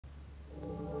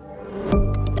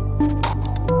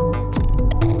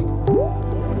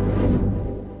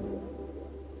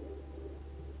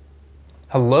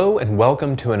Hello and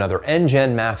welcome to another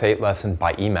NGen Math 8 lesson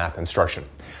by eMath Instruction.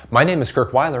 My name is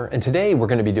Kirk Weiler, and today we're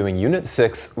going to be doing Unit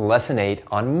 6, Lesson 8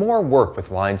 on more work with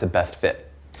lines of best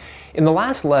fit. In the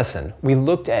last lesson, we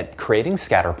looked at creating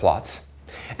scatter plots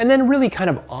and then really kind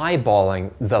of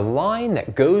eyeballing the line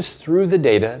that goes through the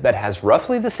data that has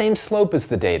roughly the same slope as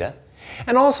the data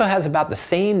and also has about the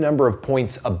same number of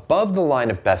points above the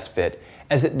line of best fit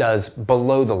as it does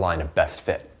below the line of best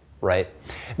fit. Right?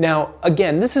 Now,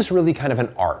 again, this is really kind of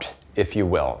an art, if you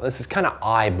will. This is kind of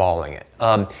eyeballing it.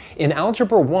 In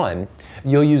Algebra 1,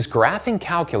 you'll use graphing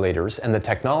calculators and the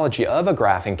technology of a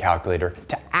graphing calculator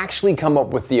to actually come up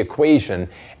with the equation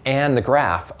and the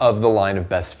graph of the line of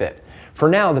best fit. For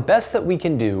now, the best that we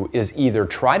can do is either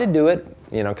try to do it,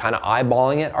 kind of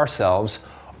eyeballing it ourselves,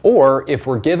 or if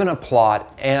we're given a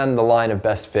plot and the line of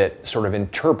best fit, sort of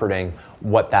interpreting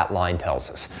what that line tells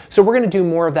us. So we're going to do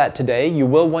more of that today. You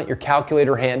will want your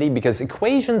calculator handy because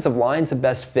equations of lines of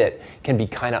best fit can be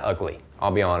kind of ugly,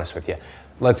 I'll be honest with you.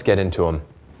 Let's get into them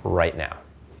right now.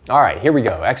 All right, here we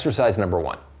go. Exercise number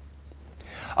 1.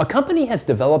 A company has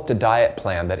developed a diet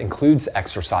plan that includes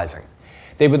exercising.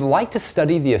 They would like to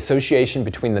study the association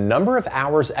between the number of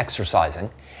hours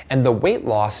exercising and the weight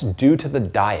loss due to the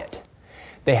diet.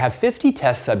 They have 50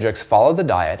 test subjects follow the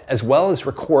diet as well as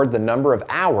record the number of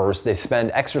hours they spend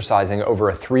exercising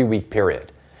over a 3-week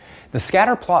period. The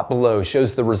scatter plot below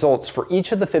shows the results for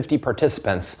each of the 50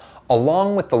 participants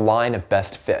along with the line of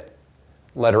best fit.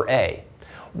 Letter A.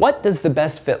 What does the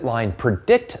best fit line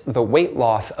predict the weight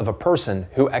loss of a person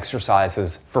who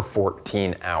exercises for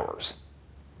 14 hours?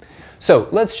 So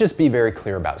let's just be very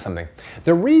clear about something.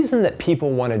 The reason that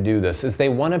people want to do this is they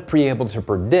want to be able to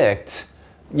predict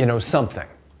something,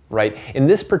 right? In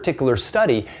this particular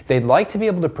study, they'd like to be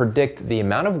able to predict the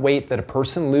amount of weight that a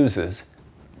person loses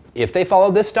if they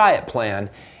follow this diet plan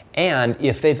and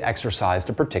if they've exercised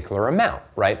a particular amount,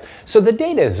 right? So the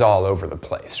data is all over the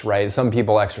place, right? Some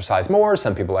people exercise more,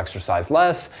 some people exercise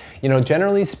less.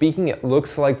 Generally speaking, it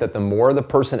looks like that the more the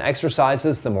person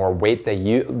exercises, the more weight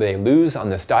they lose on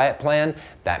this diet plan.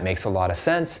 That makes a lot of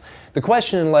sense. The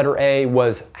question in letter A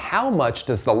was, how much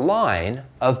does the line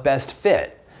of best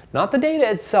fit, not the data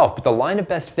itself, but the line of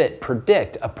best fit,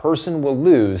 predict a person will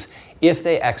lose if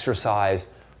they exercise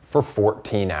for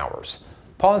 14 hours?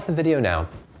 Pause the video now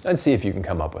and see if you can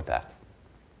come up with that.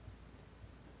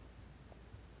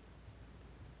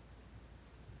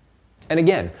 And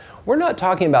again, we're not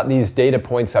talking about these data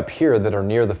points up here that are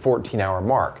near the 14-hour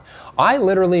mark. I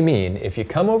literally mean if you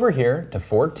come over here to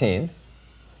 14,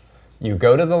 you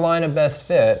go to the line of best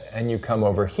fit, and you come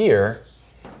over here,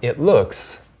 it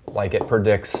looks like it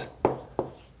predicts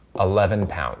 11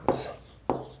 pounds,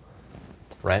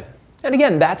 right? And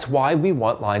again, that's why we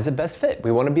want lines of best fit.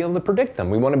 We want to be able to predict them.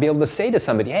 We want to be able to say to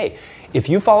somebody, hey, if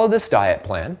you follow this diet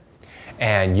plan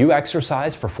and you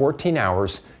exercise for 14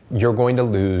 hours, you're going to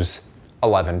lose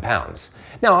 11 pounds.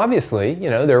 Now, obviously,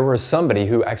 there was somebody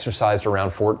who exercised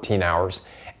around 14 hours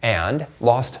and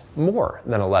lost more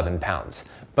than 11 pounds.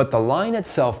 But the line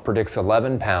itself predicts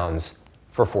 11 pounds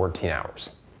for 14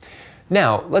 hours.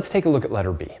 Now, let's take a look at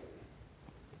letter B.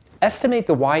 Estimate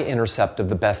the y-intercept of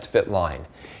the best fit line.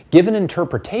 Give an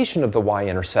interpretation of the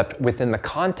y-intercept within the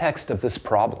context of this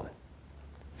problem.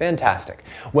 Fantastic.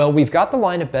 Well, we've got the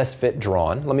line of best fit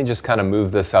drawn. Let me just kind of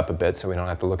move this up a bit so we don't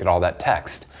have to look at all that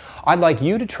text. I'd like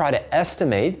you to try to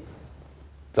estimate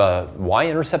the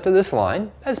y-intercept of this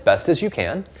line as best as you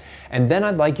can, and then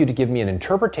I'd like you to give me an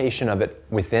interpretation of it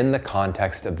within the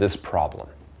context of this problem.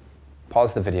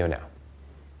 Pause the video now.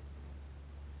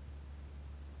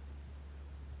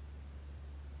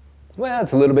 Well,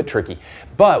 it's a little bit tricky,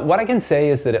 but what I can say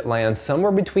is that it lands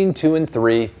somewhere between 2 and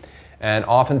 3, and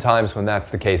oftentimes when that's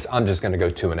the case, I'm just going to go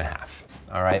 2.5.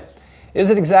 All right? Is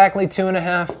it exactly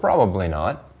 2.5? Probably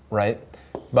not, right?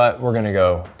 But we're going to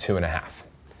go 2.5.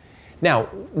 Now,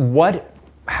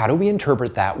 how do we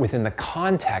interpret that within the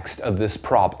context of this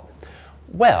problem?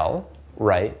 Well,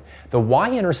 right, the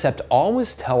y-intercept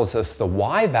always tells us the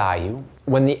y value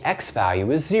when the x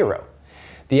value is 0.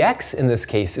 The x in this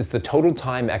case is the total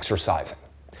time exercising.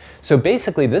 So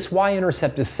basically this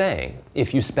y-intercept is saying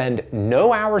if you spend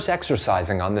no hours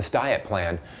exercising on this diet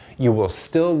plan, you will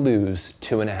still lose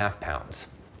 2.5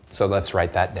 pounds. So let's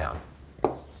write that down.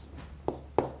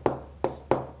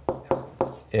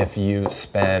 If you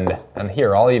spend, and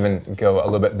here I'll even go a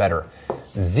little bit better,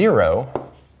 0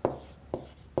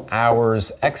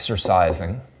 hours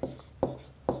exercising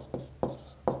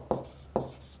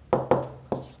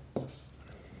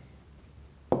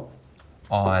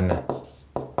on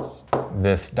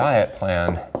this diet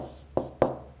plan,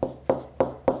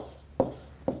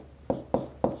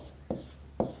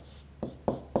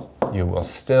 you will will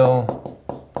still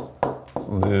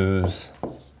lose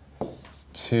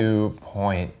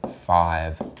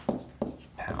 2.5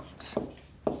 pounds.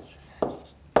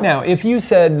 Now, if you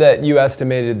said that you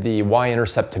estimated the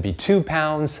y-intercept to be 2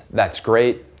 pounds, that's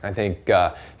great. I think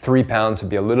 3 pounds would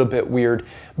be a little bit weird,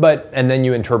 and then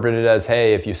you interpret it as,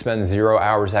 hey, if you spend 0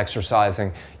 hours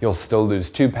exercising, you'll still lose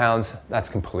 2 pounds. That's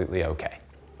completely okay.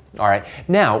 All right,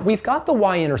 now we've got the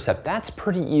y-intercept. That's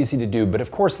pretty easy to do, but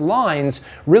of course lines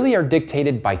really are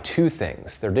dictated by two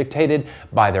things. They're dictated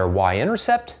by their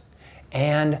y-intercept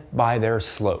and by their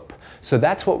slope. So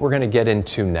that's what we're going to get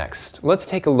into next. Let's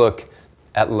take a look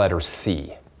at letter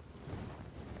C.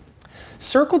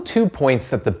 Circle 2 points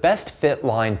that the best fit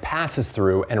line passes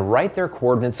through and write their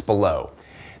coordinates below.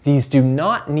 These do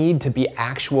not need to be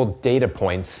actual data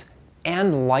points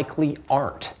and likely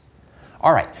aren't.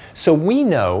 All right, so we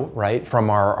know, right, from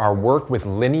our work with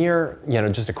linear,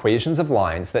 just equations of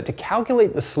lines, that to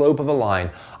calculate the slope of a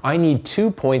line, I need 2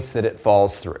 points that it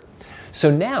falls through. So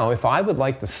now, if I would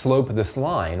like the slope of this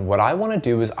line, what I want to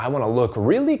do is I want to look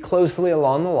really closely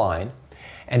along the line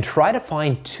and try to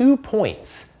find 2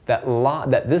 points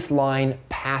that this line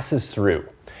passes through.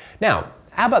 Now,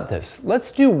 how about this?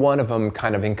 Let's do one of them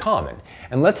kind of in common,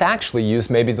 and let's actually use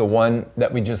maybe the one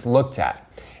that we just looked at.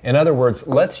 In other words,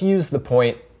 let's use the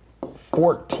point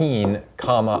 14,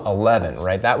 11,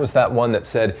 right? That was that one that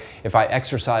said, if I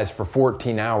exercise for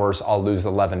 14 hours, I'll lose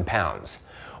 11 pounds.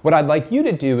 What I'd like you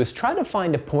to do is try to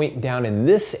find a point down in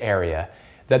this area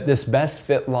that this best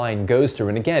fit line goes through.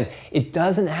 And again, it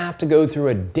doesn't have to go through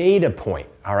a data point,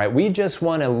 all right? We just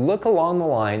want to look along the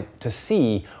line to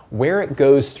see where it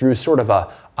goes through sort of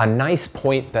a nice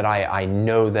point that I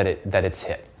know that it's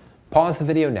hit. Pause the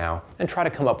video now and try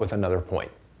to come up with another point.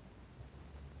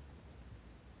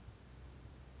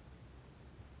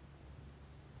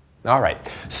 All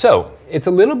right, so it's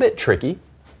a little bit tricky,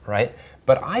 right?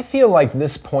 But I feel like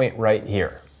this point right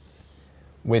here,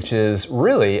 which is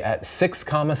really at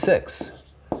 6.6,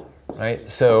 right?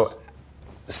 So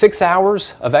 6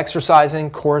 hours of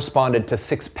exercising corresponded to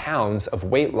 6 pounds of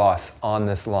weight loss on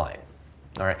this line.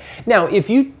 All right, now if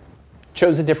you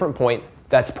chose a different point,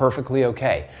 that's perfectly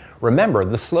okay. Remember,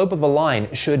 the slope of a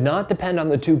line should not depend on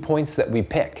the 2 points that we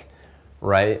pick.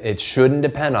 Right? It shouldn't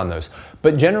depend on those.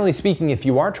 But generally speaking, if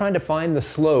you are trying to find the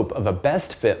slope of a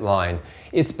best fit line,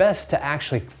 it's best to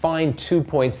actually find 2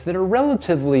 points that are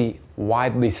relatively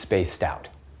widely spaced out.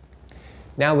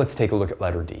 Now let's take a look at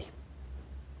letter D.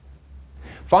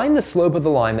 Find the slope of the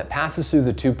line that passes through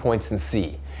the 2 points in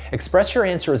C. Express your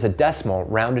answer as a decimal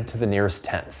rounded to the nearest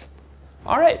tenth.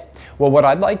 All right, well, what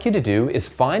I'd like you to do is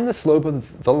find the slope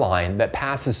of the line that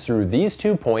passes through these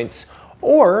 2 points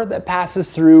or that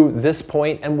passes through this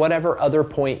point and whatever other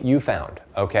point you found,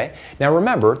 okay? Now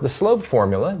remember, the slope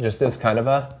formula, just as kind of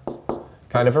a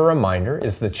reminder,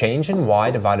 is the change in y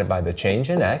divided by the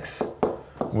change in x,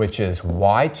 which is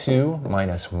y2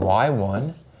 minus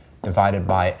y1 divided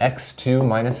by x2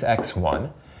 minus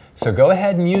x1. So go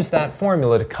ahead and use that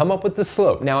formula to come up with the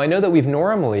slope. Now I know that we've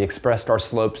normally expressed our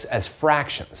slopes as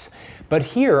fractions, but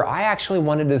here I actually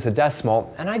want it as a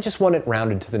decimal and I just want it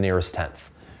rounded to the nearest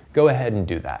tenth. Go ahead and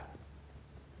do that.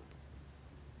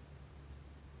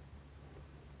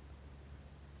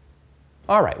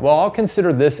 All right, well, I'll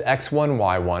consider this x1,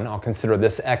 y1. I'll consider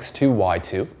this x2,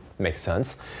 y2. Makes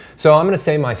sense. So I'm going to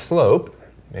say my slope,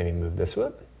 maybe move this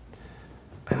one.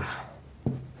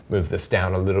 Move this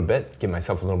down a little bit, give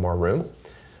myself a little more room.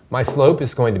 My slope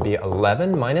is going to be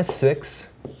 11 minus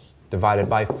 6 divided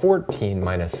by 14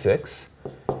 minus 6,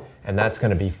 and that's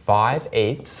going to be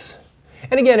 5/8.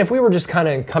 And again, if we were just kind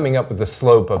of coming up with the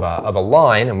slope of a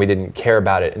line and we didn't care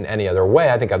about it in any other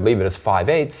way, I think I'd leave it as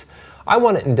 5/8. I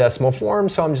want it in decimal form,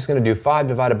 so I'm just going to do 5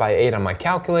 divided by 8 on my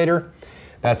calculator.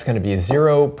 That's going to be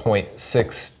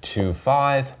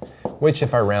 0.625, which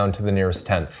if I round to the nearest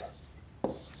tenth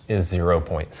is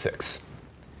 0.6.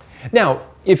 Now,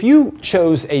 if you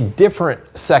chose a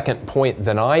different second point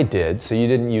than I did, so you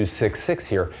didn't use 6.6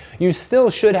 here, you still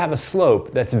should have a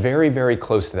slope that's very, very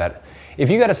close to that. If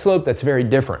you got a slope that's very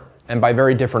different, and by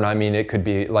very different I mean it could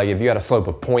be like if you got a slope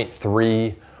of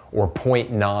 0.3 or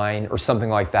 0.9 or something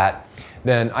like that,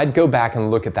 then I'd go back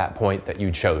and look at that point that you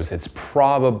chose. It's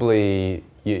probably,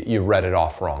 you read it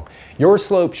off wrong. Your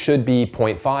slope should be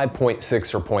 0.5,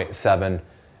 0.6, or 0.7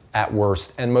 at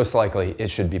worst, and most likely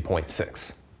it should be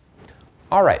 0.6.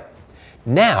 All right,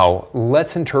 now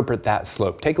let's interpret that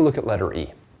slope. Take a look at letter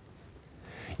E.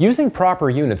 Using proper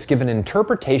units, give an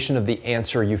interpretation of the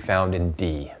answer you found in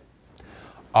D.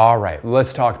 All right,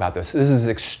 let's talk about this. This is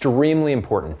extremely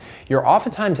important. You're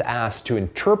oftentimes asked to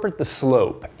interpret the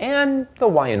slope and the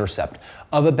y-intercept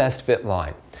of a best fit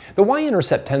line. The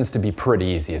y-intercept tends to be pretty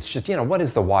easy. It's just, what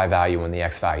is the y value when the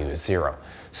x value is 0?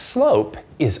 Slope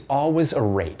is always a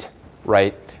rate,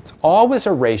 right? It's always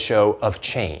a ratio of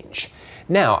change.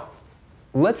 Now,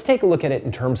 let's take a look at it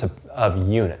in terms of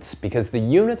units, because the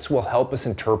units will help us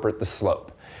interpret the slope.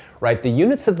 Right, the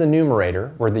units of the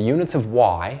numerator were the units of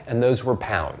y, and those were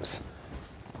pounds,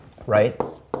 right?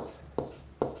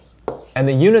 And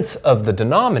the units of the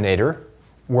denominator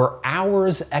were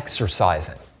hours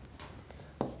exercising.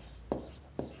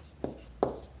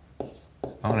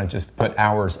 I want to just put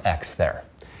hours x there.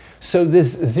 So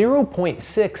this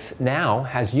 0.6 now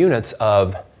has units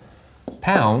of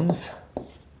pounds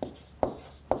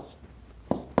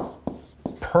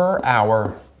per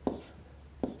hour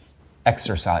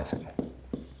exercising.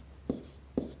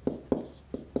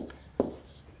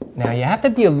 Now you have to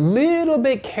be a little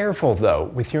bit careful though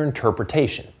with your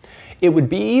interpretation. It would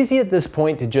be easy at this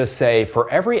point to just say for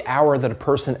every hour that a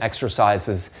person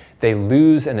exercises, they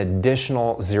lose an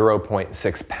additional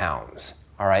 0.6 pounds,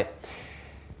 all right?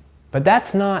 But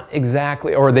that's not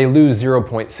exactly, or they lose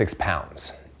 0.6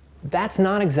 pounds. That's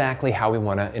not exactly how we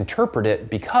want to interpret it,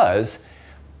 because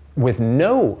with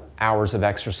no hours of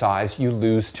exercise, you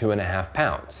lose 2.5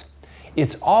 pounds.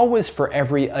 It's always for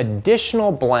every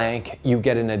additional blank, you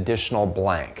get an additional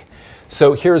blank.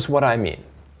 So here's what I mean.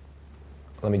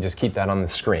 Let me just keep that on the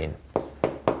screen.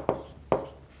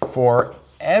 For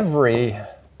every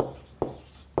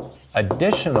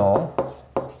additional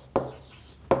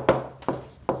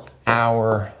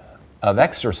hour of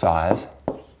exercise,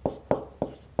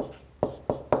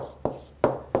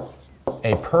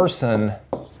 a person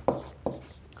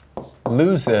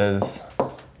loses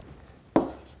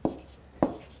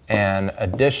an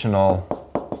additional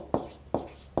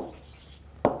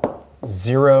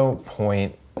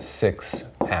 0.6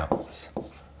 pounds.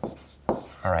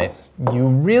 All right, you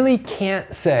really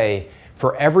can't say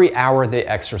for every hour they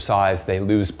exercise, they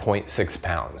lose 0.6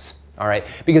 pounds. All right,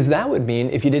 because that would mean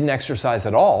if you didn't exercise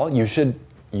at all, you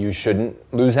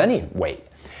shouldn't lose any weight.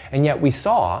 And yet we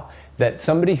saw that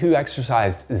somebody who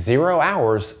exercised 0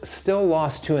 hours still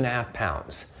lost 2.5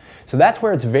 pounds. So that's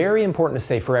where it's very important to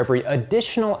say for every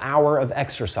additional hour of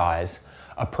exercise,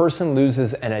 a person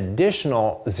loses an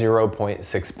additional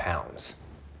 0.6 pounds.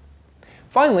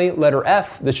 Finally, letter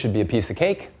F, this should be a piece of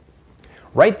cake.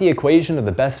 Write the equation of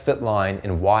the best fit line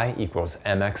in y equals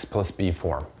mx plus b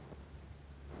form.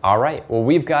 All right, well,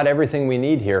 we've got everything we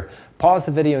need here. Pause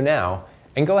the video now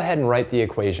and go ahead and write the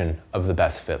equation of the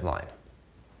best fit line.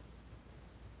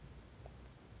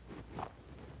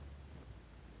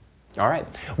 All right,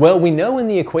 well, we know in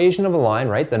the equation of a line,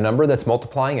 right, the number that's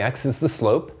multiplying x is the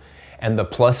slope, and the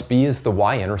plus b is the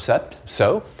y-intercept.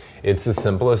 So it's as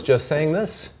simple as just saying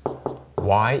this.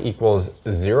 Y equals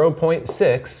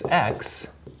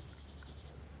 0.6x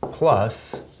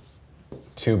plus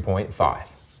 2.5.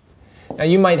 Now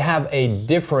you might have a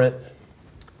different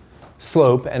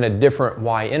slope and a different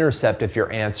y-intercept if your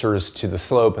answers to the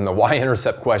slope and the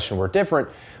y-intercept question were different,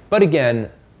 but again,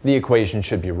 the equation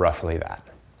should be roughly that.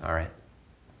 All right.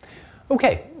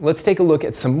 Okay, let's take a look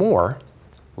at some more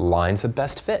lines of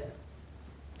best fit.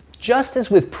 Just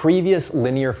as with previous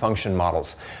linear function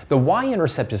models, the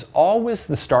y-intercept is always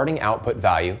the starting output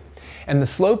value, and the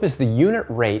slope is the unit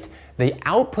rate the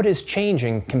output is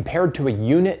changing compared to a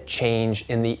unit change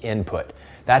in the input.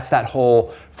 That's that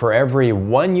whole, for every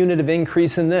 1 unit of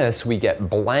increase in this, we get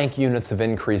blank units of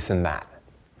increase in that.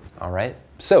 All right,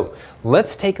 so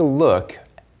let's take a look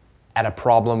at a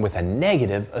problem with a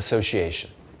negative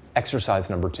association. Exercise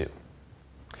number 2.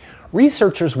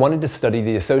 Researchers wanted to study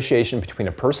the association between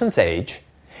a person's age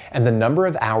and the number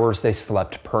of hours they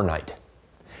slept per night.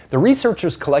 The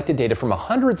researchers collected data from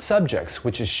 100 subjects,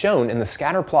 which is shown in the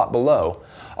scatter plot below,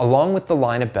 along with the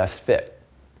line of best fit.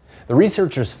 The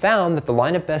researchers found that the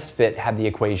line of best fit had the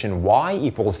equation y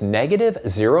equals negative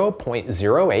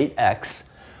 0.08x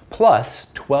plus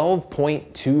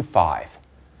 12.25.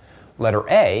 Letter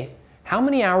A, how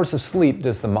many hours of sleep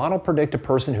does the model predict a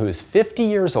person who is 50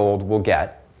 years old will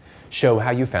get? Show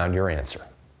how you found your answer.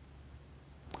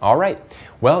 All right,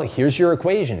 well, here's your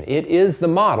equation. It is the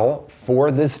model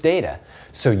for this data.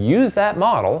 So use that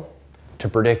model to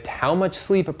predict how much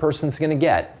sleep a person's going to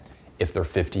get if they're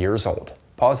 50 years old.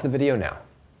 Pause the video now.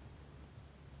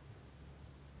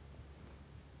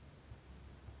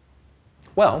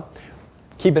 Well,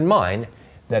 keep in mind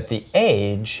that the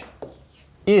age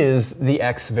is the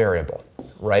x variable,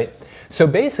 right? So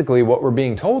basically what we're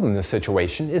being told in this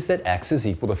situation is that x is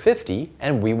equal to 50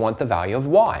 and we want the value of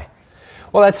y.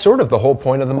 Well, that's sort of the whole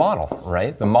point of the model,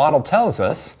 right? The model tells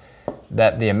us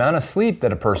that the amount of sleep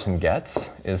that a person gets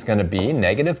is going to be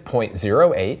negative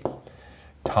 0.08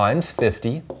 times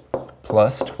 50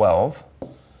 plus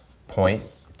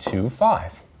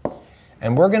 12.25.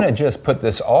 And we're going to just put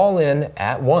this all in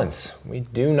at once. We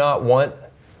do not want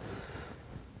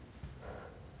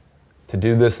to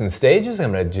do this in stages.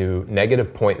 I'm going to do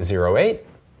negative 0.08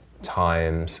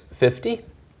 times 50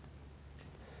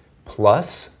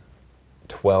 plus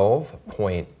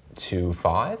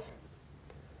 12.25.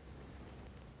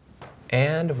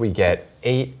 And we get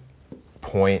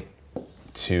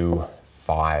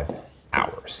 8.25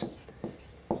 hours.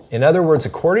 In other words,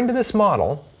 according to this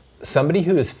model, somebody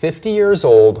who is 50 years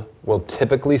old will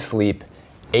typically sleep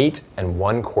 8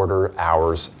 1/4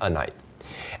 hours a night.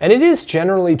 And it is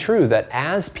generally true that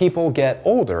as people get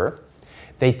older,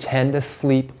 they tend to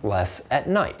sleep less at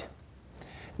night.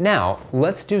 Now,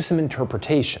 let's do some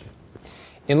interpretation.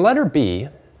 In letter B,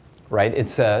 right, it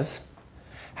says,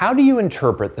 how do you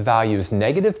interpret the values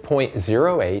negative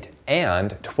 0.08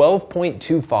 and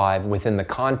 12.25 within the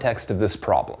context of this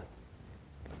problem?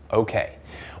 Okay,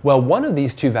 well, one of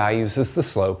these two values is the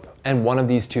slope, and one of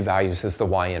these two values is the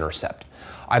y-intercept.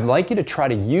 I'd like you to try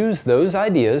to use those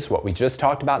ideas, what we just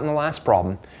talked about in the last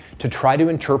problem, to try to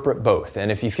interpret both.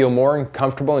 And if you feel more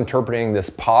comfortable interpreting this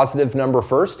positive number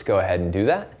first, go ahead and do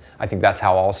that. I think that's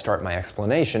how I'll start my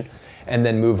explanation. And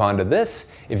then move on to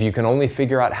this. If you can only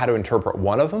figure out how to interpret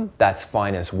one of them, that's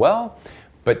fine as well.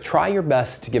 But try your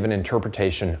best to give an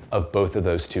interpretation of both of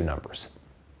those two numbers.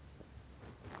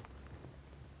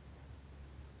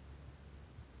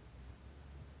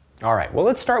 All right, well,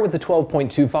 let's start with the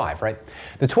 12.25, right?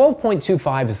 The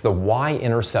 12.25 is the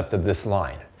y-intercept of this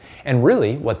line. And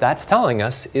really, what that's telling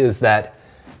us is that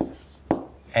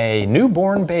a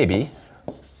newborn baby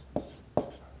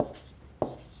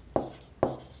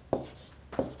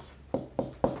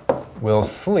will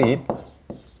sleep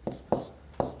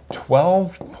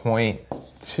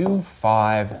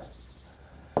 12.25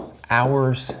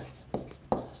 hours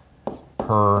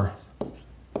per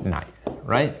night,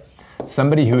 right?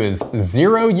 Somebody who is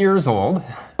 0 years old,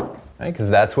 right, because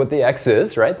that's what the X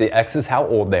is, right? The X is how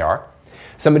old they are.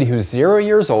 Somebody who's 0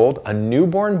 years old, a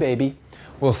newborn baby,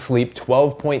 will sleep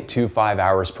 12.25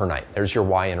 hours per night. There's your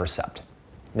y-intercept.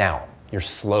 Now, your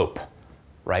slope,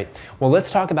 right? Well,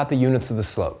 let's talk about the units of the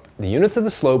slope. The units of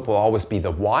the slope will always be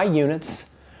the y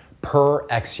units per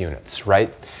x units,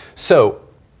 right? So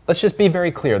let's just be very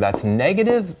clear. That's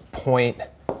negative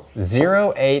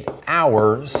 0.08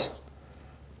 hours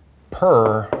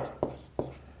per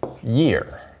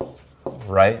year,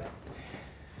 right?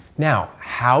 Now,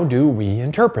 how do we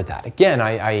interpret that? Again,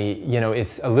 you know,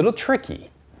 it's a little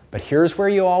tricky, but here's where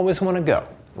you always want to go,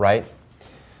 right?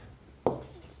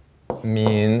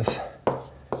 Means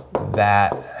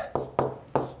that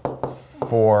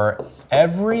for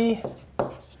every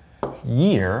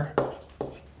year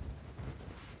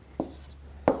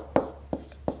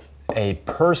a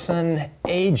person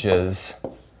ages,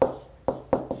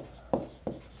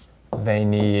 they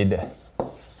need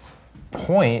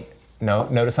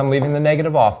notice I'm leaving the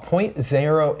negative off,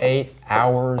 0.08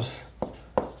 hours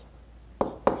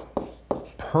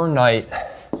per night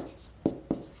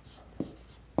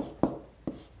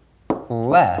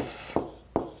less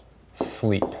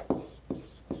sleep.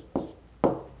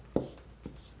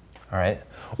 All right.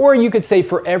 Or you could say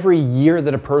for every year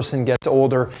that a person gets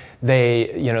older,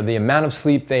 the amount of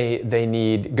sleep they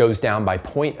need goes down by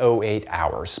 0.08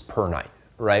 hours per night,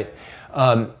 right?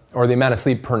 Or the amount of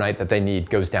sleep per night that they need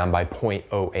goes down by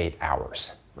 0.08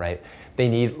 hours, right? They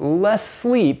need less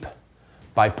sleep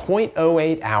by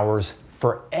 0.08 hours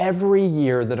for every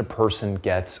year that a person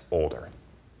gets older.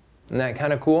 Isn't that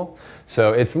kind of cool?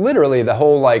 So it's literally the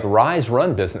whole like rise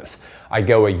run business. I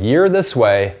go a year this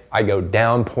way, I go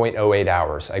down 0.08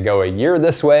 hours. I go a year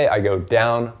this way, I go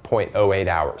down 0.08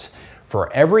 hours.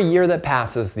 For every year that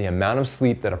passes, the amount of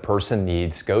sleep that a person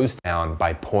needs goes down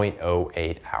by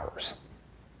 0.08 hours.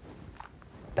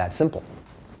 That's simple.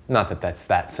 Not that that's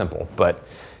that simple, but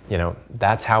you know,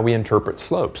 that's how we interpret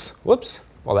slopes. Whoops,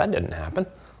 well that didn't happen.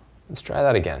 Let's try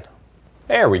that again.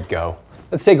 There we go.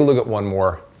 Let's take a look at one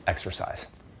more exercise.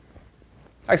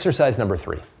 Exercise number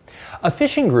 3. A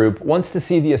fishing group wants to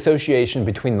see the association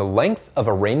between the length of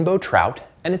a rainbow trout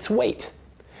and its weight.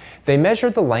 They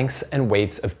measured the lengths and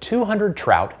weights of 200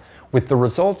 trout with the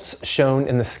results shown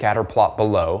in the scatter plot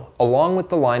below, along with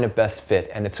the line of best fit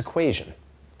and its equation.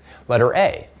 Letter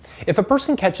A. If a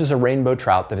person catches a rainbow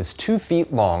trout that is 2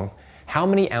 feet long, how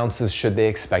many ounces should they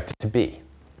expect it to be?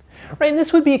 Right, and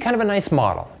this would be kind of a nice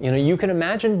model. You know, you can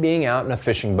imagine being out in a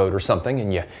fishing boat or something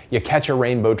and you catch a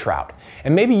rainbow trout.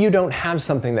 And maybe you don't have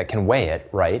something that can weigh it,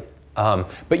 right?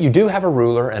 But you do have a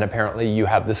ruler, and apparently you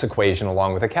have this equation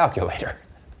along with a calculator,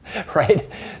 right?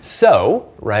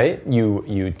 So, right,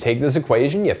 you take this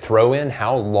equation, you throw in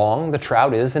how long the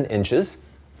trout is in inches,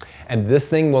 and this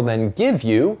thing will then give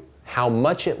you how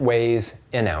much it weighs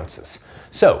in ounces.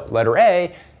 So, letter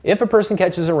A, if a person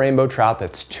catches a rainbow trout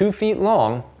that's 2 feet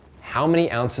long, how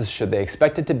many ounces should they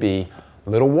expect it to be?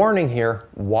 Little warning here,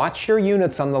 watch your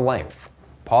units on the length.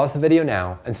 Pause the video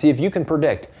now and see if you can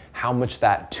predict how much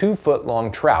that 2 foot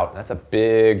long trout, that's a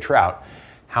big trout,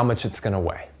 how much it's going to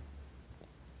weigh.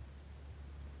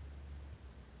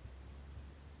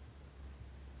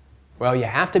 Well, you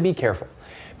have to be careful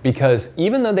because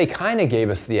even though they kind of gave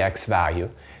us the X value,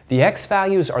 the X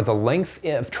values are the length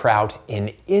of trout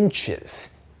in inches.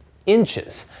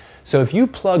 Inches. So if you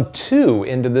plug 2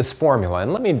 into this formula,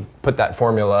 and let me put that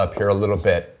formula up here a little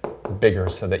bit bigger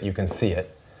so that you can see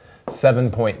it.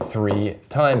 7.3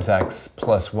 times X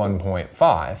plus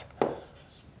 1.5,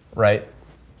 right?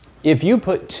 If you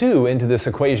put 2 into this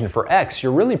equation for X,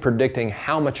 you're really predicting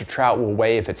how much a trout will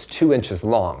weigh if it's 2 inches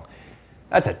long.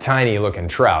 That's a tiny looking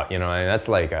trout, you know, I mean, that's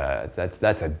like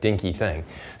that's a dinky thing.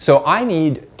 So I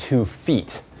need 2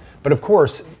 feet. But of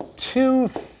course, 2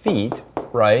 feet,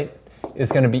 right,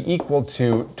 is going to be equal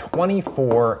to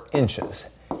 24 inches.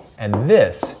 And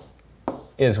this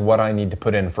is what I need to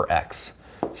put in for X.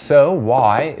 So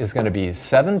Y is going to be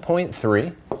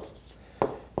 7.3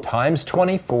 times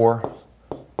 24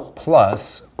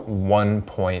 plus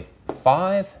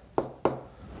 1.5.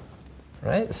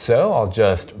 Right, so I'll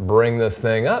just bring this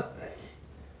thing up.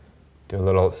 Do a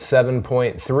little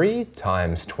 7.3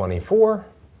 times 24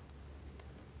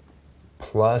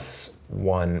 plus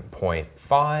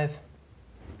 1.5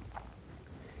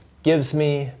 gives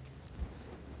me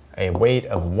a weight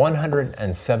of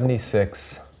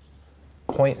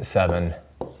 176.7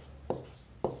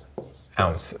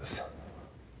 ounces.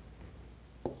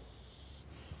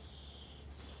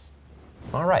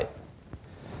 All right.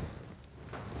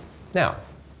 Now,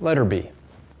 letter B.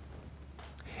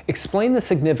 Explain the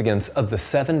significance of the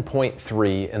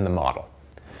 7.3 in the model.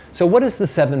 So what does the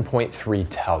 7.3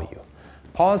 tell you?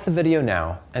 Pause the video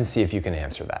now and see if you can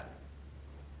answer that.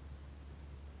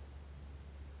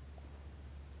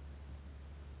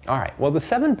 All right, well the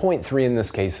 7.3 in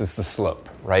this case is the slope,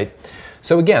 right?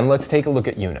 So again, let's take a look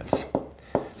at units.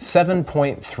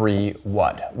 7.3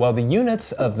 what? Well, the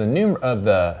units of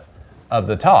the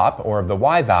top, or of the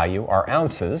Y value, are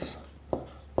ounces,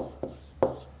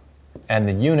 and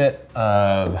the unit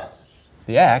of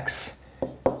the X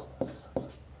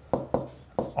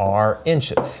are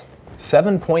inches.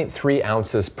 7.3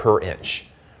 ounces per inch,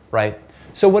 right?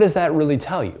 So what does that really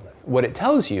tell you? What it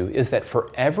tells you is that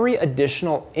for every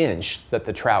additional inch that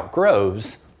the trout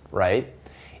grows, right,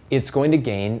 it's going to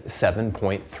gain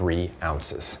 7.3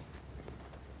 ounces.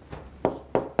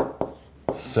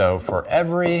 So for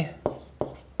every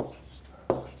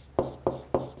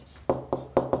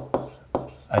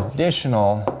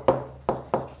additional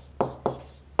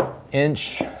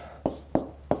inch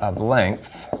of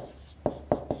length,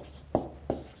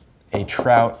 a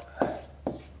trout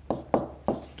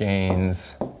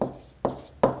gains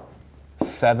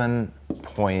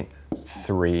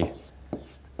 7.3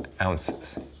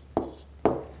 ounces.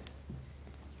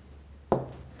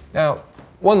 Now,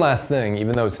 one last thing,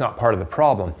 even though it's not part of the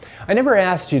problem, I never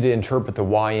asked you to interpret the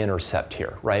y-intercept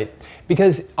here, right?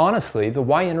 Because honestly, the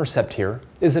y-intercept here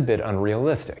is a bit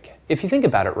unrealistic. If you think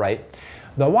about it, right,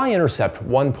 the y-intercept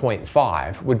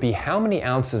 1.5 would be how many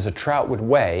ounces a trout would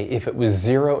weigh if it was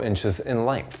 0 inches in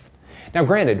length. Now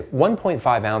granted,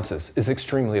 1.5 ounces is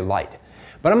extremely light,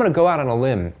 but I'm going to go out on a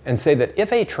limb and say that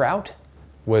if a trout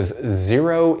was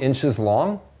 0 inches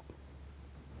long,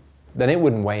 then it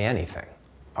wouldn't weigh anything.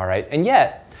 All right, and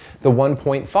yet the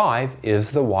 1.5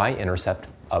 is the y-intercept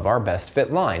of our best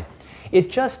fit line. It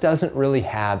just doesn't really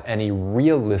have any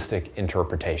realistic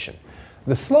interpretation.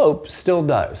 The slope still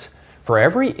does. For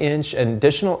every inch, an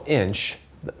additional inch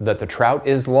that the trout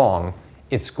is long,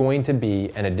 it's going to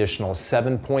be an additional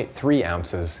 7.3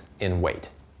 ounces in weight.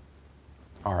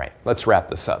 All right, let's wrap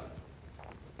this up.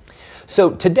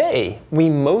 So today, we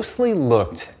mostly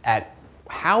looked at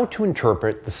how to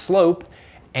interpret the slope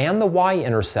and the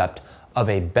y-intercept of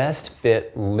a best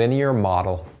fit linear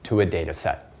model to a data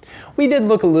set. We did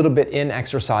look a little bit in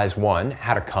exercise 1,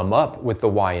 how to come up with the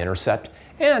y-intercept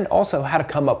and also how to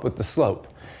come up with the slope.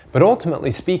 But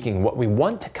ultimately speaking, what we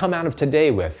want to come out of today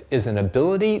with is an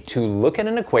ability to look at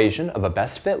an equation of a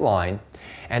best fit line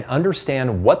and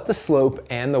understand what the slope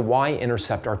and the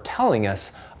y-intercept are telling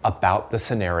us about the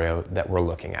scenario that we're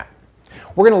looking at.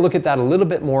 We're going to look at that a little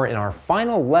bit more in our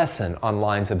final lesson on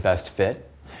lines of best fit.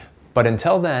 But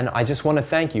until then, I just want to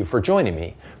thank you for joining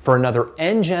me for another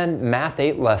NGen Math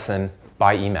 8 lesson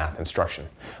by eMath Instruction.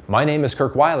 My name is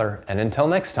Kirk Weiler, and until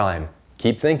next time,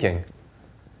 keep thinking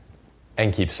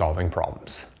and keep solving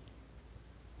problems.